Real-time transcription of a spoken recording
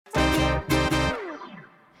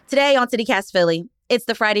Today on CityCast Philly, it's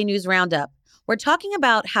the Friday News Roundup. We're talking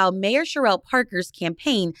about how Mayor Sherrell Parker's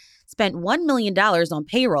campaign spent $1 million on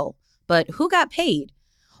payroll, but who got paid?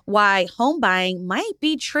 Why home buying might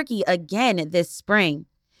be tricky again this spring.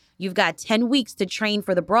 You've got 10 weeks to train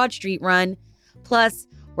for the Broad Street run. Plus,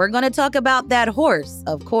 we're going to talk about that horse,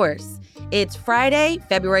 of course. It's Friday,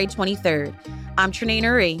 February 23rd. I'm Trenae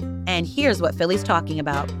Nuri, and here's what Philly's talking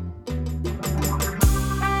about.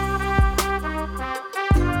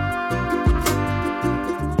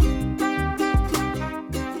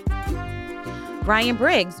 Ryan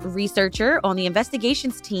Briggs, researcher on the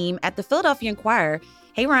investigations team at the Philadelphia Inquirer.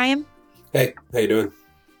 Hey, Ryan. Hey, how you doing?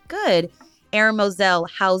 Good. Aaron Moselle,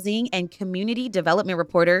 housing and community development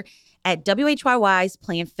reporter at WHYY's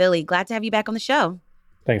Plan Philly. Glad to have you back on the show.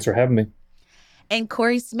 Thanks for having me. And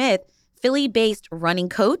Corey Smith, Philly-based running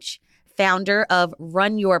coach, founder of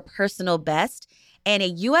Run Your Personal Best, and a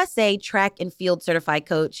USA track and field certified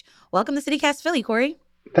coach. Welcome to CityCast Philly, Corey.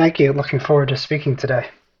 Thank you. Looking forward to speaking today.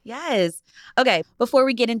 Yes. Okay, before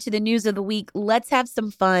we get into the news of the week, let's have some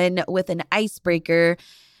fun with an icebreaker.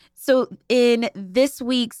 So in this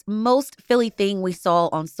week's most Philly thing we saw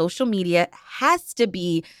on social media has to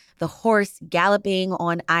be the horse galloping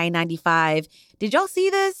on I-95. Did y'all see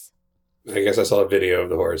this? I guess I saw a video of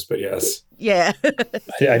the horse, but yes. Yeah.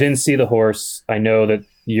 I didn't see the horse. I know that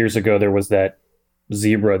years ago there was that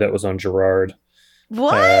zebra that was on Girard.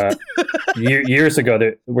 What? Years ago,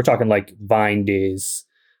 we're talking like Vine days.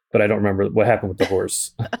 But I don't remember what happened with the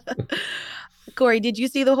horse. Corey, did you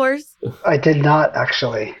see the horse? I did not,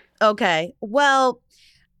 actually. Okay. Well,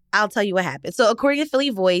 I'll tell you what happened. So according to Philly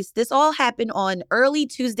Voice, this all happened on early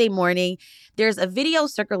Tuesday morning. There's a video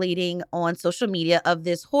circulating on social media of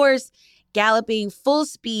this horse galloping full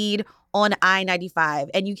speed on I-95.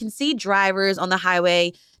 And you can see drivers on the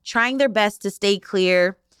highway trying their best to stay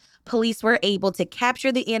clear. Police were able to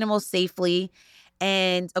capture the animal safely.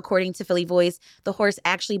 And according to Philly Voice, the horse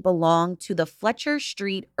actually belonged to the Fletcher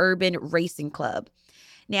Street Urban Racing Club.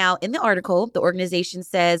 Now, in the article, the organization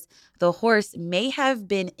says the horse may have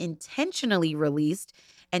been intentionally released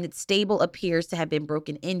and its stable appears to have been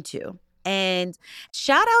broken into. And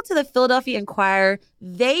shout out to the Philadelphia Inquirer.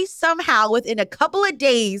 They somehow, within a couple of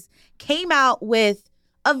days, came out with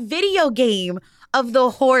a video game of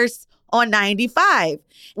the horse on 95.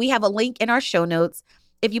 We have a link in our show notes.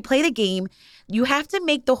 If you play the game, you have to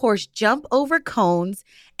make the horse jump over cones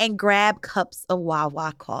and grab cups of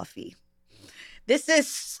Wawa coffee. This is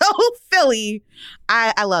so Philly.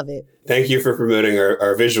 I love it. Thank you for promoting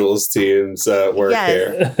our visuals team's work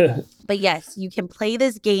here. But yes, you can play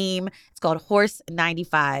this game. It's called Horse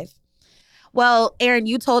 95. Well, Aaron,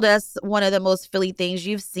 you told us one of the most Philly things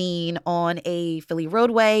you've seen on a Philly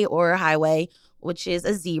roadway or highway, which is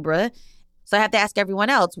a zebra. So I have to ask everyone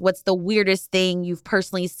else, what's the weirdest thing you've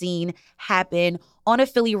personally seen happen on a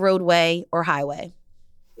Philly roadway or highway?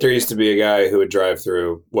 There used to be a guy who would drive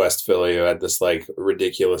through West Philly who had this like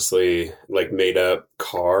ridiculously like made up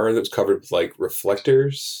car that was covered with like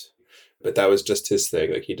reflectors. But that was just his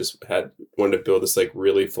thing. Like he just wanted to build this like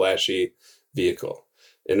really flashy vehicle.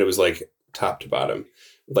 And it was like top to bottom,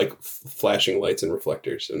 like flashing lights and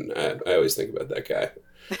reflectors. And I always think about that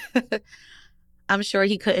guy. I'm sure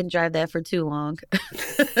he couldn't drive that for too long.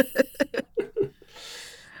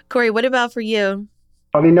 Corey, what about for you?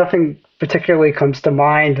 I mean, nothing particularly comes to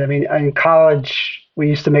mind. I mean, in college, we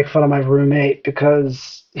used to make fun of my roommate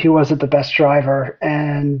because he wasn't the best driver,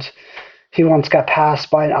 and he once got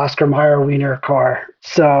passed by an Oscar Mayer Wiener car.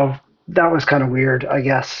 So that was kind of weird, I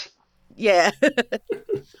guess. Yeah.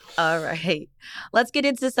 All right. Let's get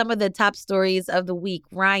into some of the top stories of the week.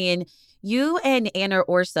 Ryan, you and Anna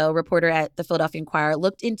Orso, reporter at the Philadelphia Inquirer,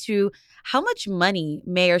 looked into how much money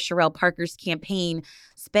Mayor Sherrell Parker's campaign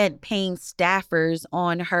spent paying staffers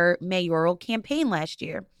on her mayoral campaign last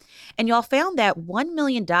year. And y'all found that $1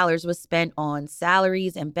 million was spent on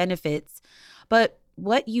salaries and benefits. But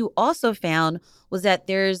what you also found was that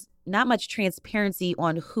there's not much transparency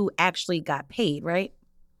on who actually got paid, right?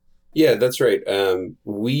 Yeah, that's right.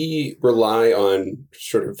 We rely on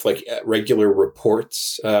sort of like regular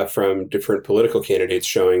reports from different political candidates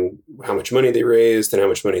showing how much money they raised and how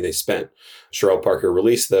much money they spent. Sherrell Parker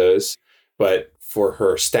released those, but for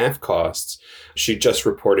her staff costs, she just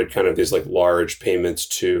reported kind of these like large payments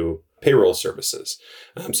to payroll services.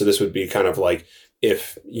 So this would be kind of like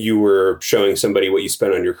if you were showing somebody what you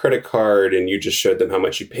spent on your credit card and you just showed them how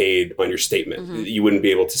much you paid on your statement, you wouldn't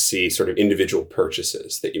be able to see sort of individual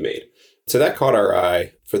purchases that you made. So that caught our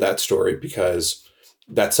eye for that story because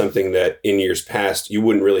that's something that in years past you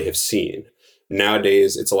wouldn't really have seen.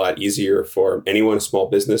 Nowadays, it's a lot easier for anyone, a small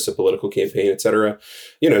business, a political campaign, et cetera,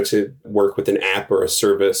 to work with an app or a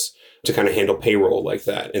service to kind of handle payroll like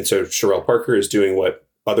that. And so Sherelle Parker is doing what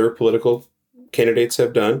other political candidates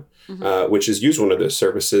have done, which is use one of those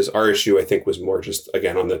services. Our issue, I think, was more just,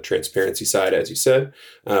 again, on the transparency side, as you said.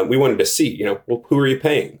 We wanted to see, well, who are you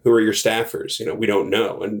paying? Who are your staffers? We don't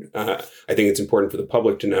know. And I think it's important for the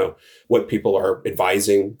public to know what people are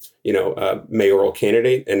advising, a mayoral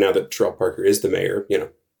candidate. And now that Sherelle Parker is the mayor,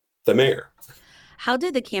 the mayor. How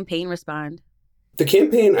did the campaign respond? The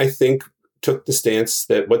campaign, I think, took the stance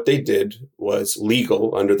that what they did was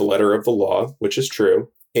legal under the letter of the law, which is true,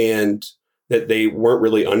 and that they weren't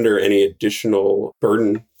really under any additional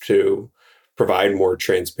burden to provide more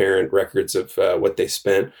transparent records of what they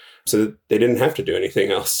spent, so that they didn't have to do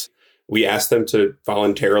anything else. We asked them to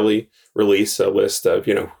voluntarily release a list of,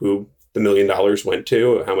 who the $1 million went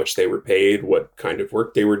to, how much they were paid, what kind of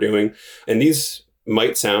work they were doing. And these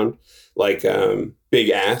might sound like big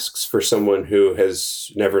asks for someone who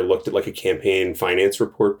has never looked at like a campaign finance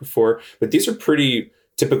report before, but these are pretty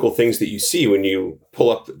typical things that you see when you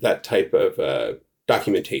pull up that type of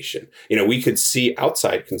documentation. We could see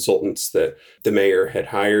outside consultants that the mayor had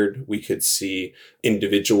hired. We could see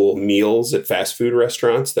individual meals at fast food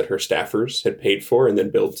restaurants that her staffers had paid for and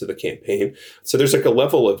then billed to the campaign. So there's like a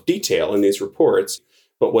level of detail in these reports,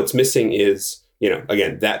 but what's missing is,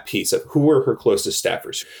 again, that piece of who were her closest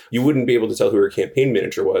staffers. You wouldn't be able to tell who her campaign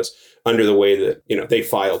manager was under the way that, they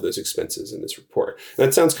filed those expenses in this report. And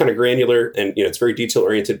that sounds kind of granular and, it's very detail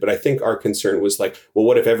oriented, but I think our concern was like, well,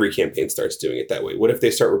 what if every campaign starts doing it that way? What if they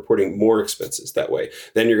start reporting more expenses that way?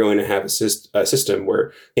 Then you're going to have a system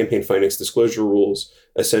where campaign finance disclosure rules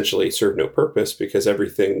essentially serve no purpose because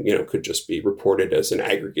everything, could just be reported as an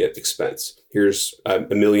aggregate expense. Here's $1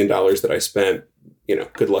 million that I spent.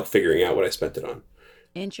 Good luck figuring out what I spent it on.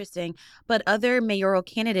 Interesting. But other mayoral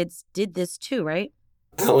candidates did this too, right?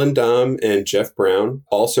 Alan Dom and Jeff Brown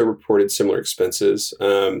also reported similar expenses.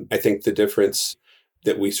 I think the difference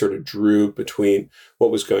that we sort of drew between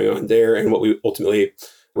what was going on there and what we ultimately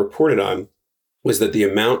reported on was that the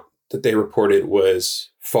amount that they reported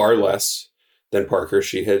was far less than Parker.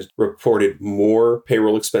 She had reported more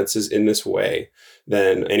payroll expenses in this way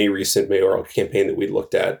than any recent mayoral campaign that we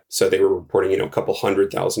looked at. So they were reporting, a couple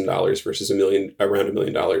 $100,000 versus around $1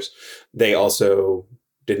 million. They also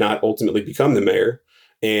did not ultimately become the mayor.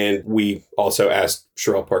 And we also asked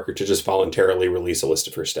Sherelle Parker to just voluntarily release a list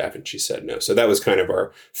of her staff, and she said no. So that was kind of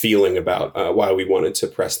our feeling about why we wanted to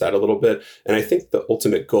press that a little bit. And I think the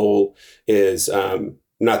ultimate goal is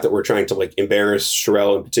not that we're trying to like embarrass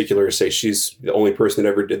Sherelle in particular, or say she's the only person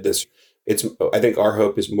that ever did this. I think our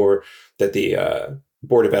hope is more that the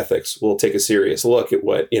Board of Ethics will take a serious look at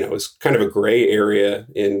what, is kind of a gray area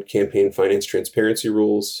in campaign finance transparency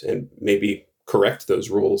rules and maybe correct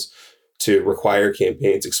those rules to require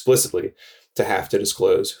campaigns explicitly to have to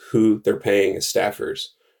disclose who they're paying as staffers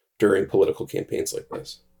during political campaigns like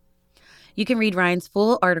this. You can read Ryan's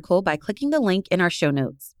full article by clicking the link in our show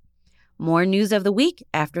notes. More news of the week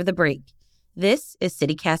after the break. This is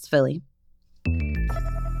CityCast Philly.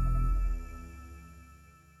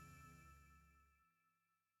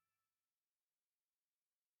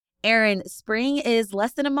 Aaron, spring is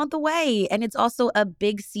less than a month away, and it's also a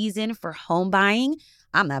big season for home buying.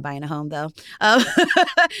 I'm not buying a home, though.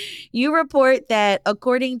 You report that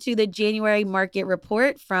according to the January market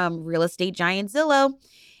report from real estate giant Zillow,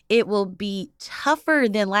 it will be tougher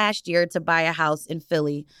than last year to buy a house in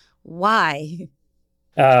Philly. Why?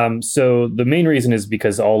 So the main reason is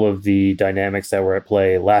because all of the dynamics that were at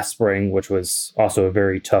play last spring, which was also a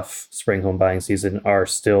very tough spring home buying season, are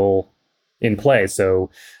still in play. So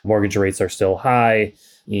mortgage rates are still high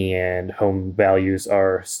and home values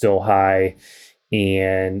are still high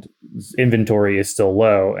and inventory is still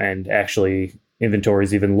low. And actually, inventory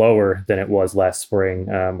is even lower than it was last spring,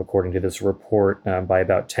 according to this report, by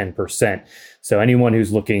about 10%. So anyone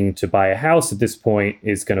who's looking to buy a house at this point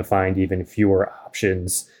is going to find even fewer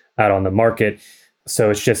options out on the market. So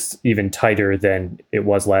it's just even tighter than it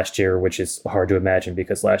was last year, which is hard to imagine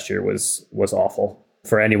because last year was awful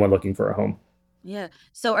for anyone looking for a home. Yeah.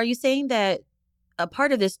 So are you saying that a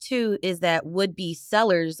part of this, too, is that would-be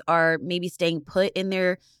sellers are maybe staying put in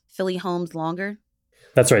their Philly homes longer?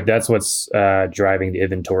 That's right. That's what's driving the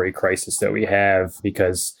inventory crisis that we have,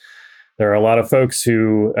 because there are a lot of folks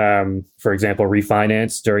who, for example,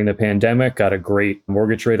 refinanced during the pandemic, got a great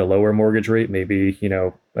mortgage rate, a lower mortgage rate, maybe,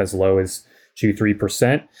 as low as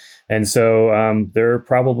 2-3%. And so they're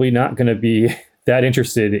probably not going to be that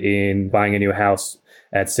interested in buying a new house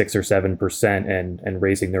at 6 or 7% and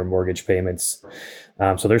raising their mortgage payments.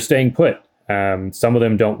 So they're staying put. Some of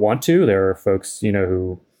them don't want to. There are folks,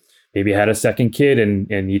 who maybe had a second kid and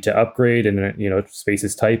need to upgrade, and space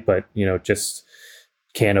is tight, but just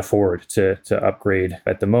can't afford to upgrade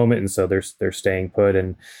at the moment, and so they're staying put.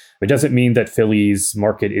 And it doesn't mean that Philly's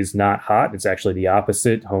market is not hot. It's actually the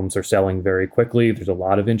opposite. Homes are selling very quickly. There's a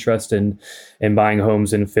lot of interest in buying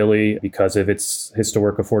homes in Philly because of its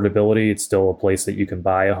historic affordability. It's still a place that you can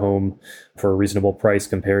buy a home for a reasonable price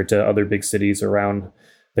compared to other big cities around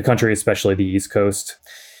the country, especially the East Coast.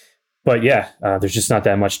 But yeah, there's just not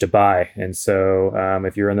that much to buy, and so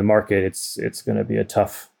if you're in the market, it's going to be a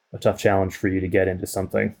tough challenge for you to get into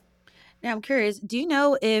something. Now, I'm curious, do you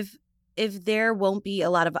know if there won't be a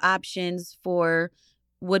lot of options for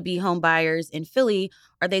would-be home buyers in Philly?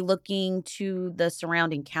 Are they looking to the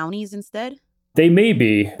surrounding counties instead? They may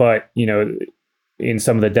be, but, in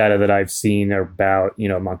some of the data that I've seen about,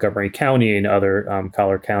 Montgomery County and other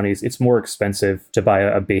collar counties, it's more expensive to buy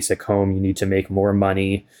a basic home. You need to make more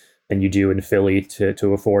money than you do in Philly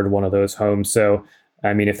to afford one of those homes. So,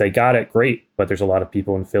 I mean, if they got it, great, but there's a lot of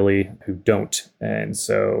people in Philly who don't. And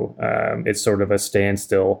so it's sort of a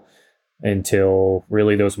standstill until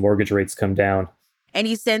really those mortgage rates come down.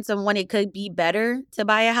 Any sense on when it could be better to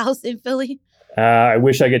buy a house in Philly? I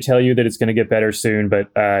wish I could tell you that it's going to get better soon, but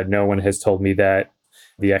no one has told me that.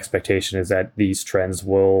 The expectation is that these trends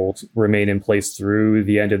will remain in place through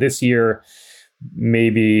the end of this year.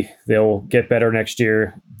 Maybe they'll get better next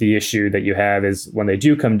year. The issue that you have is when they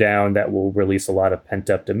do come down, that will release a lot of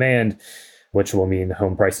pent-up demand, which will mean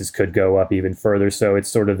home prices could go up even further. So it's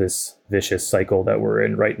sort of this vicious cycle that we're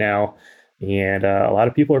in right now. And a lot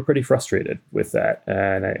of people are pretty frustrated with that.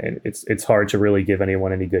 And it's hard to really give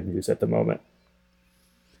anyone any good news at the moment.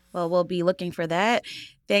 Well, we'll be looking for that.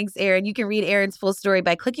 Thanks, Aaron. You can read Aaron's full story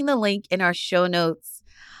by clicking the link in our show notes.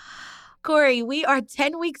 Corey, we are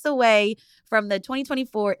 10 weeks away from the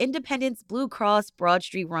 2024 Independence Blue Cross Broad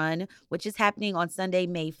Street Run, which is happening on Sunday,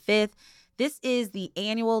 May 5th. This is the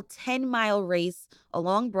annual 10-mile race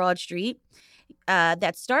along Broad Street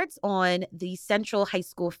that starts on the Central High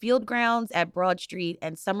School field grounds at Broad Street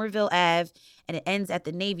and Somerville Ave, and it ends at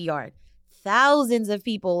the Navy Yard. Thousands of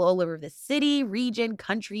people all over the city, region,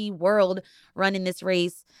 country, world run in this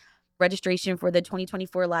race. Registration for the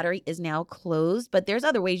 2024 lottery is now closed, but there's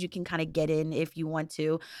other ways you can kind of get in if you want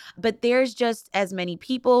to. But there's just as many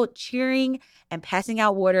people cheering and passing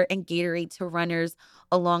out water and Gatorade to runners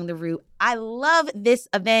along the route. I love this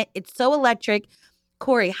event. It's so electric.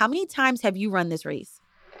 Corey, how many times have you run this race?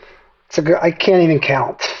 I can't even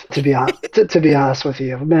count, to be honest. to be honest with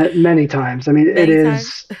you, many times. I mean, Many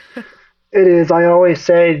times. It is. I always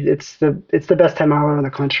say it's the best 10-miler in the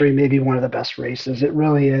country, maybe one of the best races. It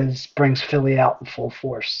really is. Brings Philly out in full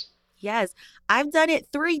force. Yes, I've done it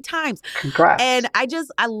 3 times. Congrats. And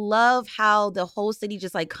I love how the whole city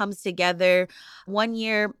just comes together. One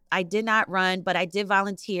year I did not run, but I did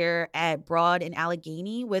volunteer at Broad and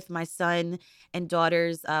Allegheny with my son and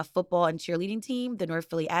daughter's football and cheerleading team, the North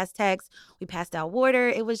Philly Aztecs. We passed out water.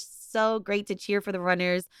 It was so great to cheer for the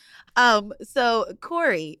runners. So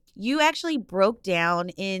Corey, you actually broke down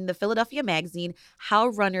in the Philadelphia Magazine how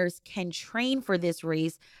runners can train for this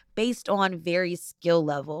race based on various skill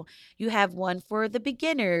level. You have one for the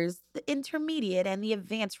beginners, the intermediate, and the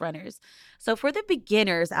advanced runners. So for the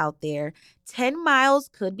beginners out there, 10 miles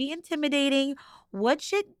could be intimidating. What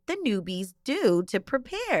should the newbies do to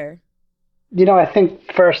prepare? I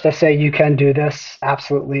think first I say you can do this.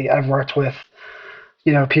 Absolutely. I've worked with,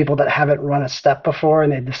 people that haven't run a step before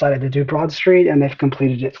and they've decided to do Broad Street and they've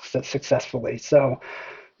completed it successfully. So,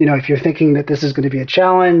 if you're thinking that this is going to be a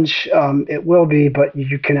challenge, it will be, but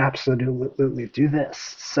you can absolutely do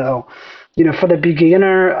this. So, for the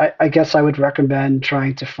beginner, I guess I would recommend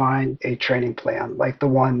trying to find a training plan like the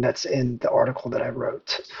one that's in the article that I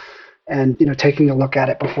wrote. And, taking a look at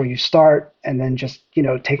it before you start, and then just,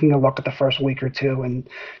 taking a look at the first week or two and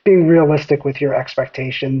being realistic with your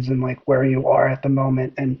expectations and where you are at the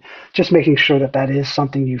moment, and just making sure that that is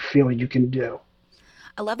something you feel you can do.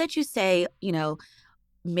 I love that you say,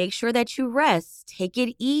 make sure that you rest, take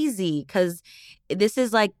it easy, because this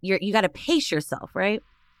is you got to pace yourself, right?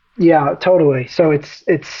 Yeah, totally. So it's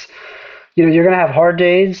you're going to have hard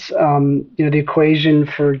days. The equation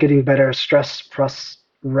for getting better is stress plus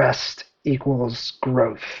rest equals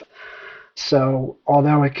growth. So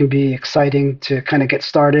although it can be exciting to kind of get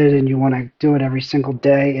started and you want to do it every single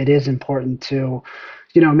day, it is important to,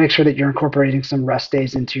 make sure that you're incorporating some rest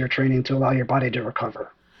days into your training to allow your body to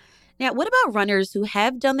recover. Now, what about runners who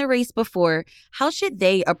have done the race before? How should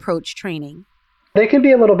they approach training? They can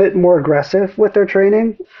be a little bit more aggressive with their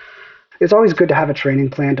training. it's always good to have a training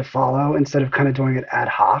plan to follow instead of kind of doing it ad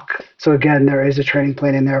hoc. So again, there is a training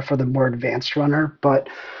plan in there for the more advanced runner, but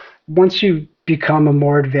once you become a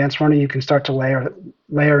more advanced runner, you can start to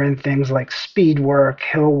layer in things like speed work,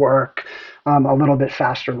 hill work, a little bit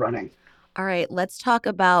faster running. All right, let's talk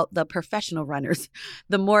about the professional runners.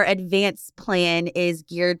 The more advanced plan is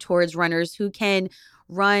geared towards runners who can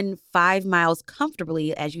run 5 miles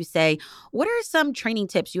comfortably, as you say. What are some training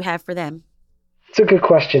tips you have for them? It's a good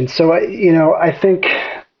question. So, I think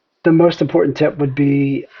the most important tip would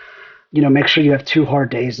be, make sure you have 2 hard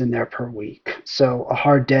days in there per week. So a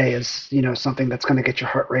hard day is, something that's going to get your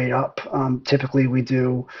heart rate up. Typically, we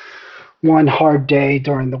do one hard day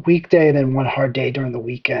during the weekday, then one hard day during the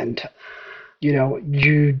weekend.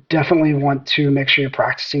 You definitely want to make sure you're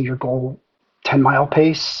practicing your goal 10-mile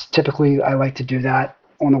pace. Typically, I like to do that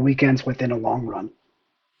on the weekends within a long run.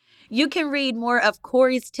 You can read more of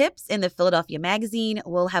Corey's tips in the Philadelphia Magazine.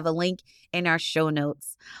 We'll have a link in our show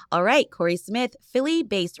notes. All right, Corey Smith,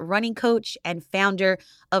 Philly-based running coach and founder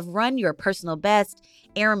of Run Your Personal Best,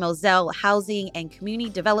 Aaron Moselle, housing and community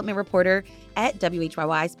development reporter at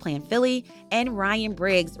WHYY's Plan Philly, and Ryan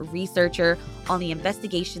Briggs, researcher on the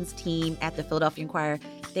investigations team at the Philadelphia Inquirer.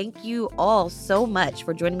 Thank you all so much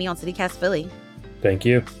for joining me on CityCast Philly. Thank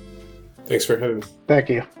you. Thanks for having me. Thank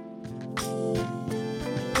you.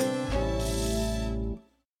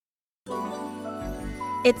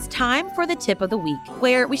 It's time for the tip of the week,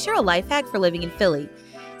 where we share a life hack for living in Philly.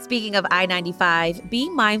 Speaking of I-95,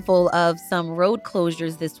 be mindful of some road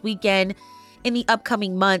closures this weekend. In the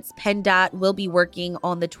upcoming months, PennDOT will be working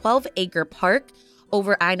on the 12-acre park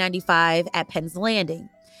over I-95 at Penn's Landing.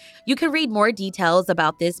 You can read more details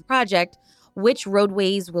about this project, which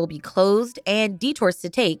roadways will be closed, and detours to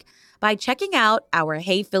take by checking out our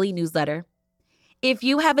Hey Philly newsletter. If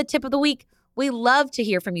you have a tip of the week, we love to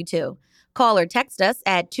hear from you too. Call or text us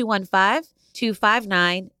at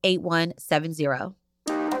 215-259-8170.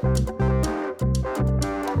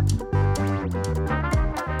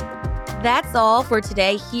 That's all for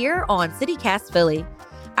today here on CityCast Philly.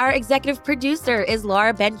 Our executive producer is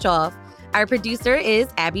Laura Benchoff. Our producer is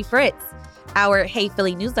Abby Fritz. Our Hey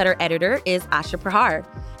Philly newsletter editor is Asha Prahar.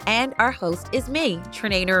 And our host is me,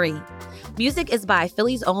 Trinae Nuri. Music is by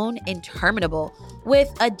Philly's own Interminable, with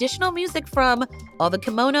additional music from All the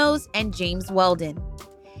Kimonos and James Weldon.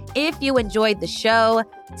 If you enjoyed the show,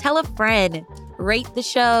 tell a friend, rate the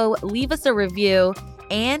show, leave us a review,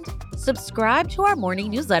 and subscribe to our morning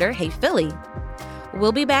newsletter, Hey Philly.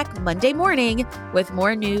 We'll be back Monday morning with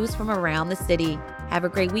more news from around the city. Have a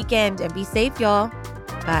great weekend and be safe, y'all.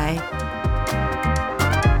 Bye.